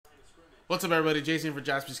What's up, everybody? Jason for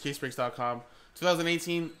JaspysCaseBreaks.com.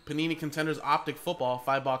 2018 Panini Contenders Optic Football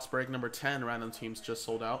 5-box break number 10. Random teams just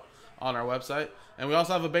sold out on our website. And we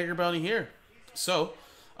also have a Baker bounty here. So,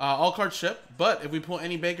 all cards ship, but if we pull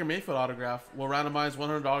any Baker Mayfield autograph, we'll randomize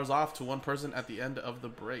 $100 off to one person at the end of the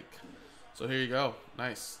break. So here you go.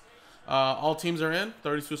 Nice. All teams are in,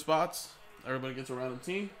 32 spots. Everybody gets a random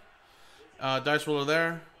team. Dice roller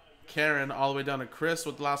there. Karen all the way down to Chris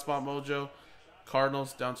with the last spot mojo.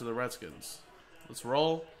 Cardinals down to the Redskins. Let's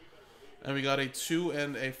roll. And we got a 2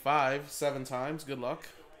 and a 5, 7 times. Good luck.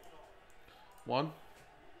 1,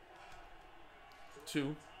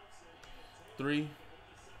 2, 3,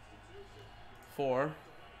 4,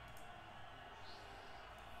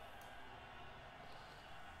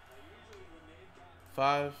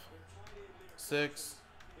 5, 6,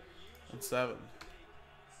 and 7.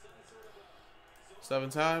 7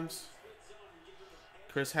 times.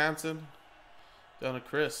 Chris Hansen. Down to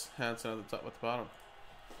Chris Hansen at the top, at the bottom.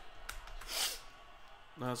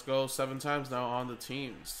 Now let's go 7 times now on the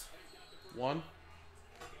teams. 1,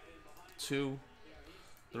 2,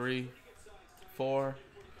 3, 4,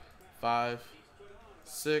 5,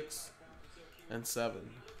 6, and 7.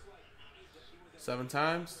 7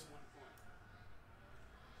 times.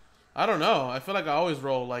 I don't know. I feel like I always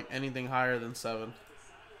roll like anything higher than 7.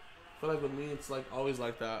 I feel like with me it's like always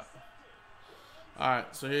like that.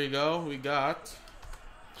 Alright, so here you go. We got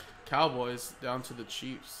Cowboys down to the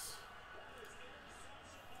Chiefs.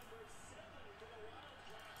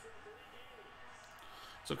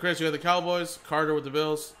 So Chris, you have the Cowboys, Carter with the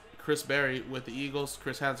Bills, Chris Berry with the Eagles,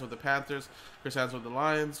 Chris Hansen with the Panthers, Chris Hansen with the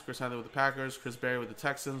Lions, Chris Hansen with the Packers, Chris Berry with the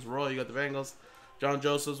Texans, Roy, you got the Bengals, John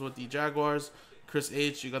Josephs with the Jaguars, Chris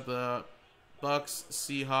H, you got the Bucks,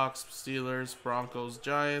 Seahawks, Steelers, Broncos,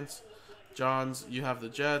 Giants, Johns, you have the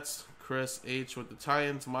Jets, Chris H with the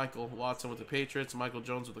Titans, Michael Watson with the Patriots, Michael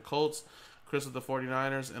Jones with the Colts, Chris with the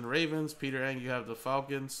 49ers and Ravens, Peter Eng, you have the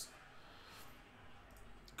Falcons,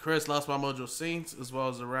 Chris, Last Spot Mojo Saints, as well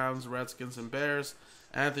as the Rams, Redskins, and Bears.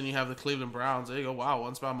 Anthony, you have the Cleveland Browns. There you go. Wow,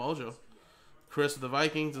 1 spot mojo. Chris with the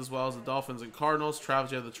Vikings, as well as the Dolphins and Cardinals.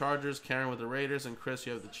 Travis, you have the Chargers. Karen with the Raiders. And Chris,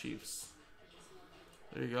 you have the Chiefs.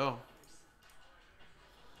 There you go.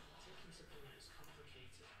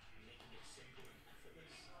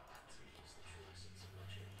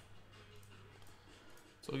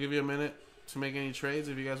 So I'll give you a minute to make any trades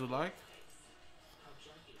if you guys would like.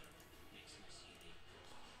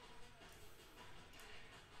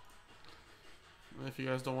 If you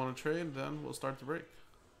guys don't want to trade, then we'll start the break.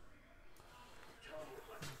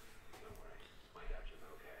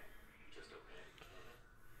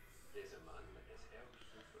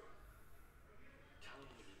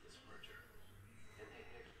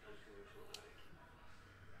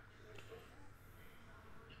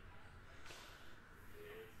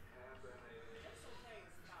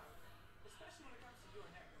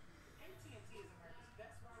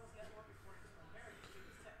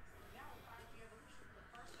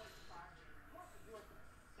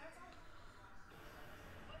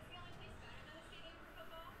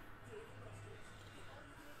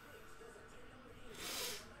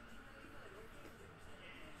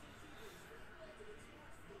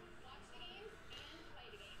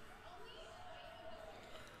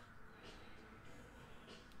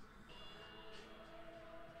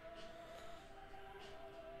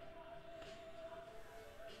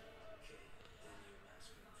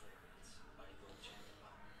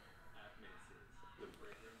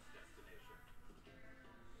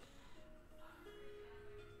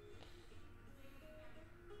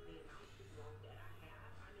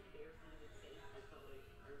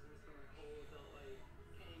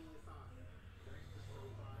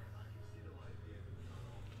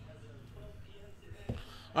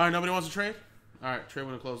 All right, nobody wants to trade? All right, trade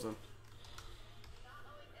when it closes then.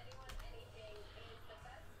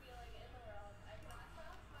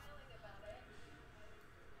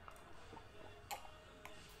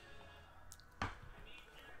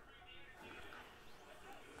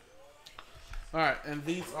 All right, and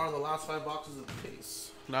these are the last 5 boxes of the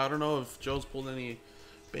case. Now, I don't know if Joe's pulled any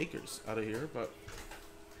Bakers out of here, but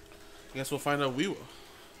I guess we'll find out. We will.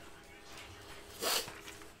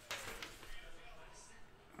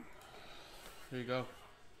 Here you go.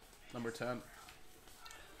 Number 10.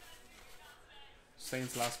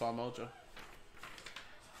 Saints last spot mojo.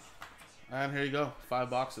 And here you go. 5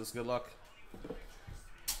 boxes. Good luck.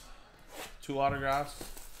 2 autographs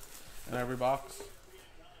in every box.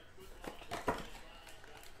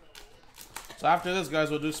 So after this, guys,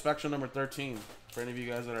 we'll do Spectrum number 13 for any of you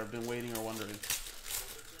guys that have been waiting or wondering.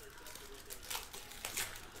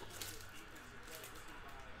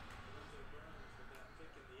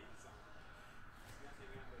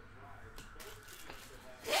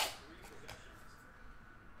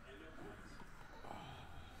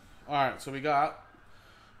 right, so we got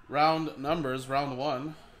round numbers, round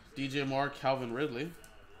 1. DJ Moore, Calvin Ridley.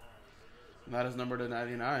 And that is numbered to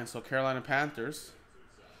 99. So Carolina Panthers.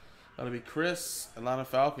 That'll be Chris. Atlanta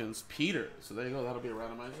Falcons, Peter. So there you go. That'll be a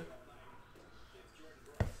randomizer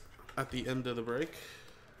at the end of the break.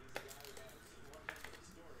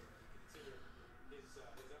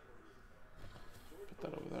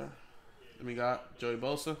 Put that over there. Then we got Joey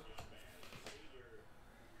Bosa.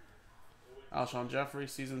 Alshon Jeffrey,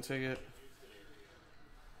 season ticket.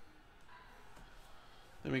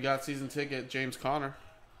 Then we got season ticket James Conner.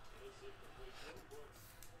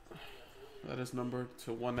 That is numbered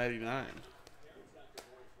to 199.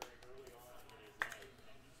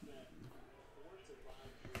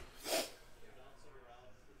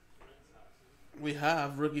 We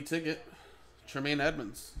have rookie ticket Tremaine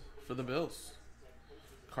Edmonds for the Bills.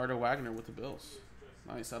 Carter Wagner with the Bills.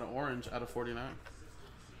 Nice, out of orange, out of 49.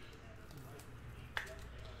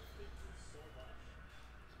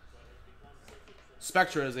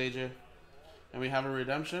 Spectra is AJ. And we have a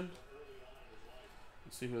redemption.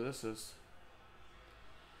 Let's see who this is.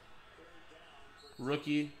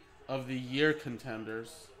 Rookie of the Year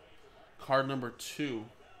Contenders. Card number 2.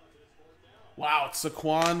 Wow, it's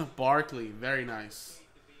Saquon Barkley. Very nice.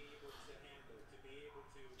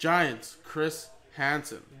 Giants, Chris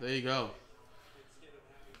Hansen. There you go.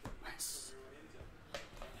 Nice.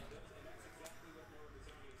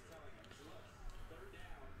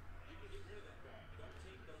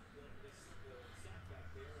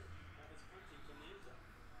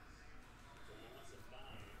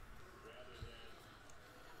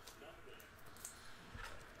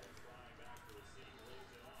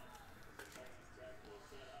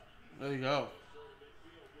 There you go.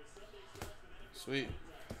 Sweet.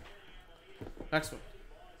 Next one.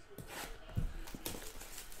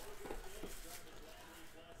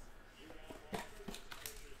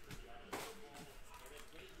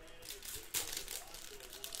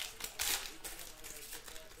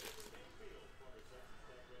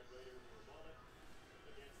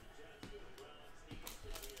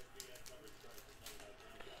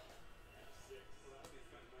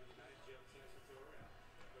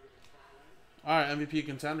 All right, MVP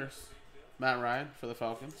contenders. Matt Ryan for the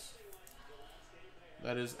Falcons.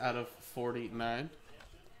 That is out of 49.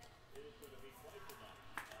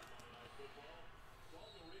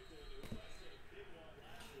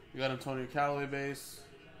 We got Antonio Callaway base,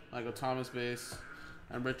 Michael Thomas base,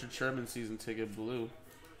 and Richard Sherman season ticket blue.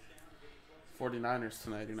 49ers to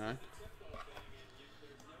 99.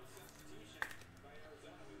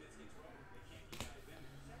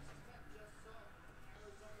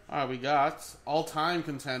 All right, we got all-time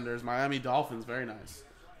contenders, Miami Dolphins, very nice.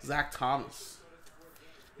 Zach Thomas.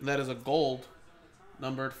 And that is a gold,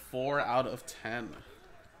 numbered 4 out of 10.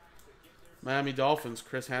 Miami Dolphins,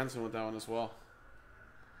 Chris Hansen with that one as well.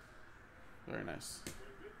 Very nice.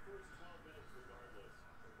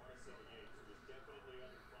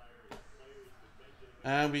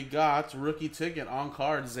 And we got rookie ticket on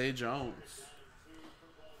card, Zay Jones.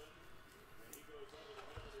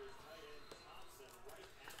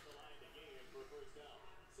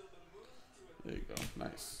 There you go.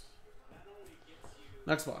 Nice.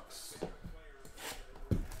 Next box.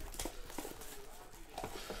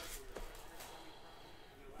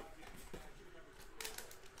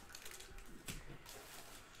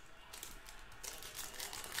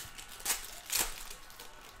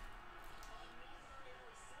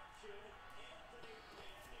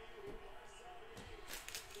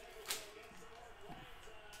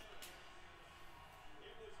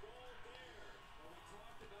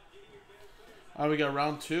 All right, we got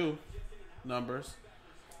round 2 numbers.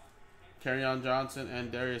 Kerryon Johnson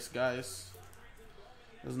and Darius Geis.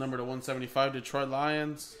 This is number to 175. Detroit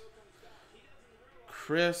Lions.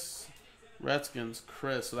 Chris. Redskins.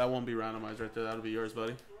 Chris. So that won't be randomized right there. That'll be yours,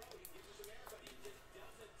 buddy.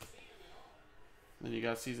 Then you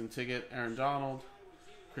got season ticket Aaron Donald,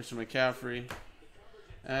 Christian McCaffrey,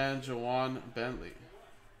 and Jawan Bentley.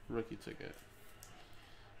 Rookie ticket.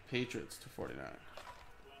 Patriots to 49.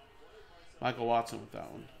 Michael Watson with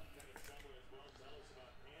that one.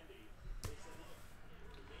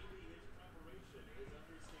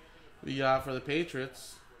 We got for the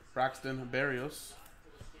Patriots, Braxton Berrios.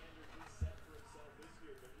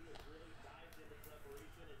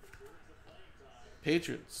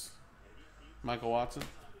 Patriots, Michael Watson.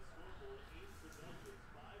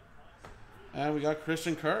 And we got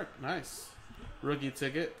Christian Kirk. Nice. Rookie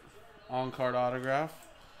ticket, on-card autograph.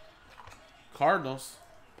 Cardinals.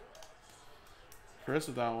 Chris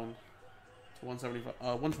with that one. 175,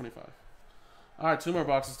 125. All right, 2 more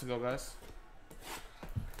boxes to go, guys.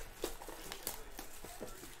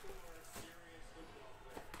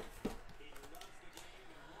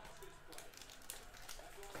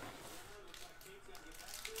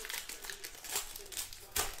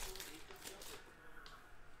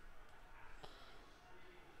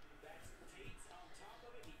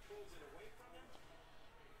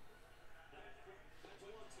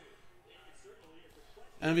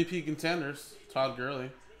 MVP Contenders, Todd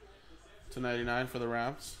Gurley /99 for the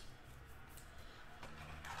Rams.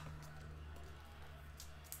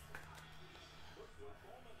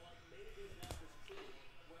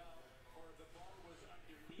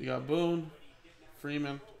 You got Boone,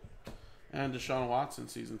 Freeman, and Deshaun Watson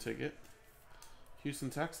season ticket. Houston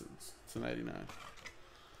Texans /99.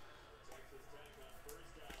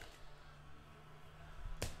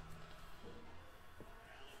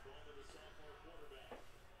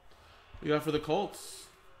 We got for the Colts,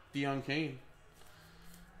 Deion Kane.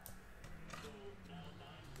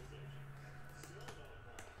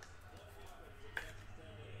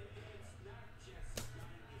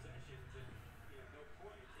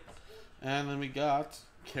 And then we got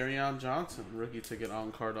Kerryon Johnson, rookie ticket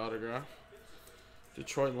on card autograph.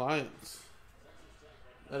 Detroit Lions.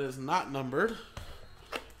 That is not numbered.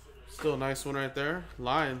 Still a nice one right there.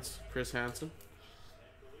 Lions, Chris Hansen.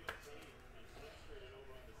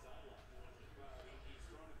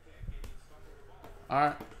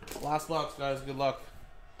 Alright, last box, guys. Good luck.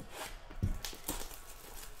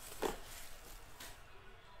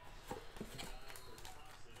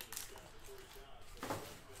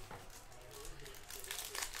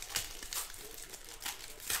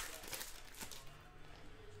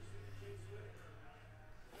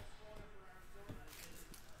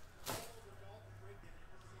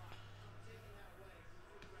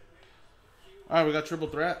 Alright, we got triple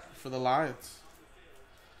threat for the Lions.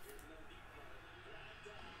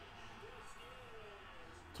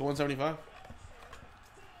 To 175.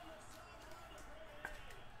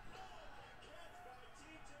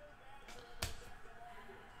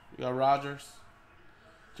 We got Rodgers,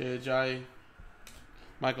 Jay Ajayi,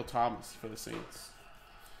 Michael Thomas for the Saints.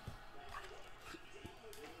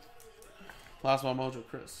 Last one, Mojo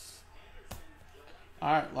Chris.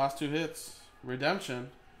 Alright, last two hits.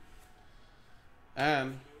 Redemption.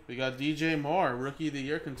 And we got DJ Moore, Rookie of the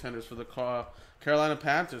Year contenders for the Carolina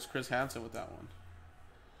Panthers. Chris Hansen with that one.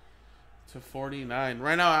 /49.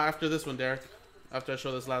 Right now, after this one, Derek, after I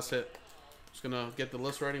show this last hit, just going to get the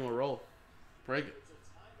list ready and we'll roll. Break it.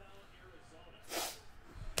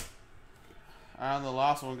 And the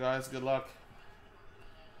last one, guys. Good luck.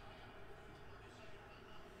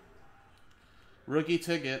 Rookie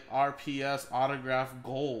ticket, RPS autograph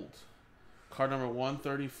gold. Card number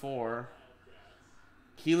 134.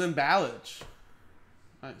 Keelan Ballage.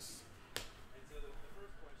 Nice.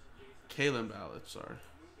 Kalen Ballage, sorry.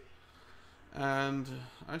 And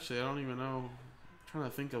actually, I don't even know. I'm trying to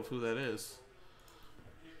think of who that is.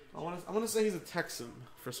 I want to say he's a Texan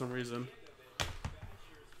for some reason.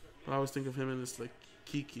 But I always think of him in this like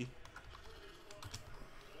Kiki.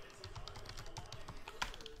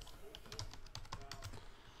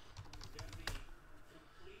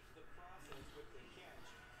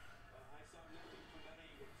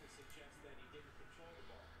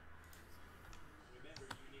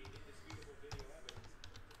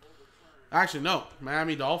 Actually, no.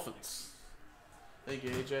 Miami Dolphins. Thank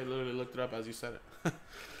you, AJ. I literally looked it up as you said it.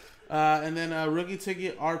 And then rookie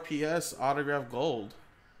ticket RPS autograph gold.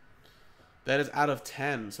 That is out of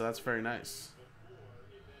 10, so that's very nice.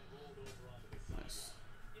 Nice.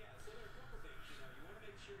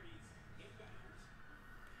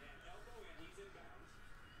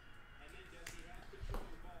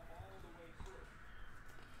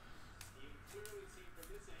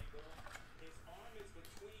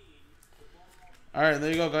 All right, there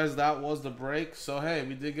you go, guys. That was the break. So, hey,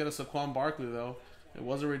 we did get a Saquon Barkley, though. It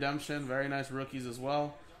was a redemption. Very nice rookies as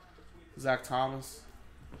well. Zach Thomas.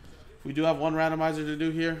 We do have one randomizer to do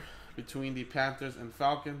here between the Panthers and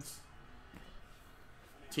Falcons.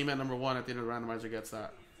 Team at number 1 at the end of the randomizer gets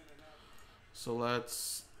that. So,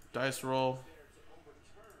 let's dice roll.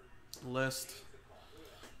 List.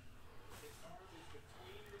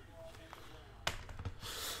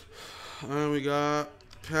 And we got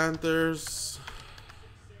Panthers,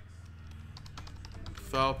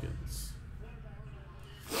 Falcons.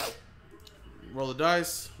 Roll the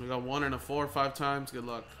dice. We got 1 and a 4 5 times. Good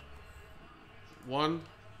luck. 1,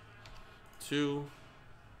 2,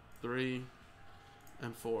 3,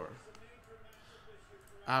 and 4.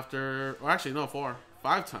 After, or actually no, 4.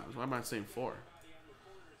 5 times. Why am I saying 4?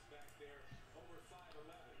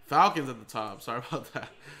 Falcons at the top. Sorry about that.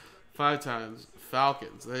 5 times.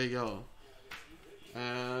 Falcons. There you go.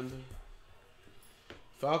 And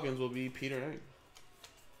Falcons will be Peter Eng.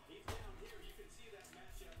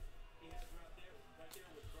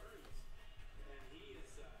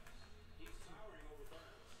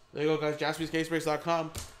 There you go, guys.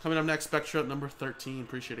 JaspysCaseBreaks.com. Coming up next, Spectra number 13.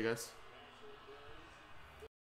 Appreciate it, guys.